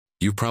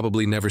You've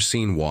probably never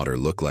seen water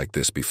look like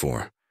this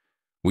before.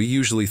 We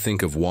usually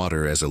think of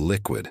water as a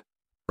liquid,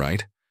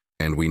 right?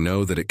 And we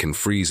know that it can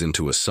freeze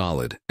into a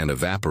solid and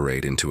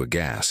evaporate into a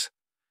gas.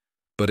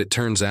 But it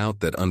turns out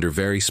that under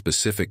very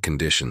specific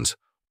conditions,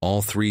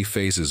 all three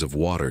phases of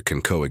water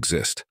can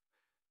coexist.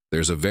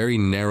 There's a very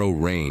narrow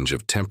range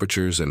of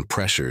temperatures and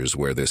pressures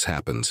where this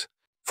happens.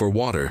 For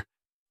water,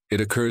 it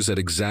occurs at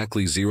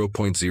exactly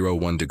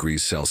 0.01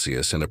 degrees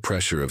Celsius and a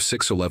pressure of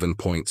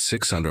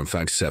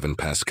 611.657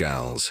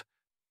 pascals.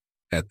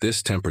 At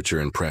this temperature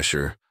and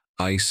pressure,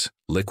 ice,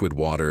 liquid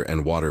water,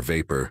 and water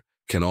vapor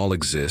can all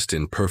exist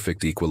in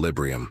perfect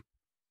equilibrium.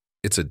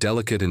 It's a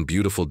delicate and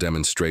beautiful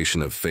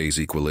demonstration of phase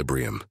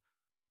equilibrium,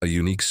 a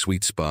unique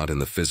sweet spot in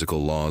the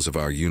physical laws of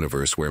our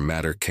universe where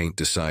matter can't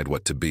decide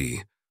what to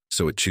be,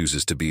 so it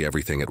chooses to be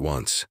everything at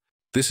once.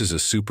 This is a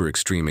super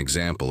extreme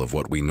example of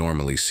what we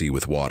normally see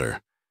with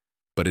water.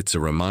 But it's a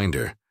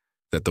reminder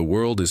that the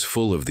world is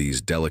full of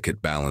these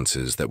delicate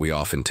balances that we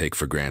often take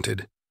for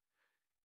granted.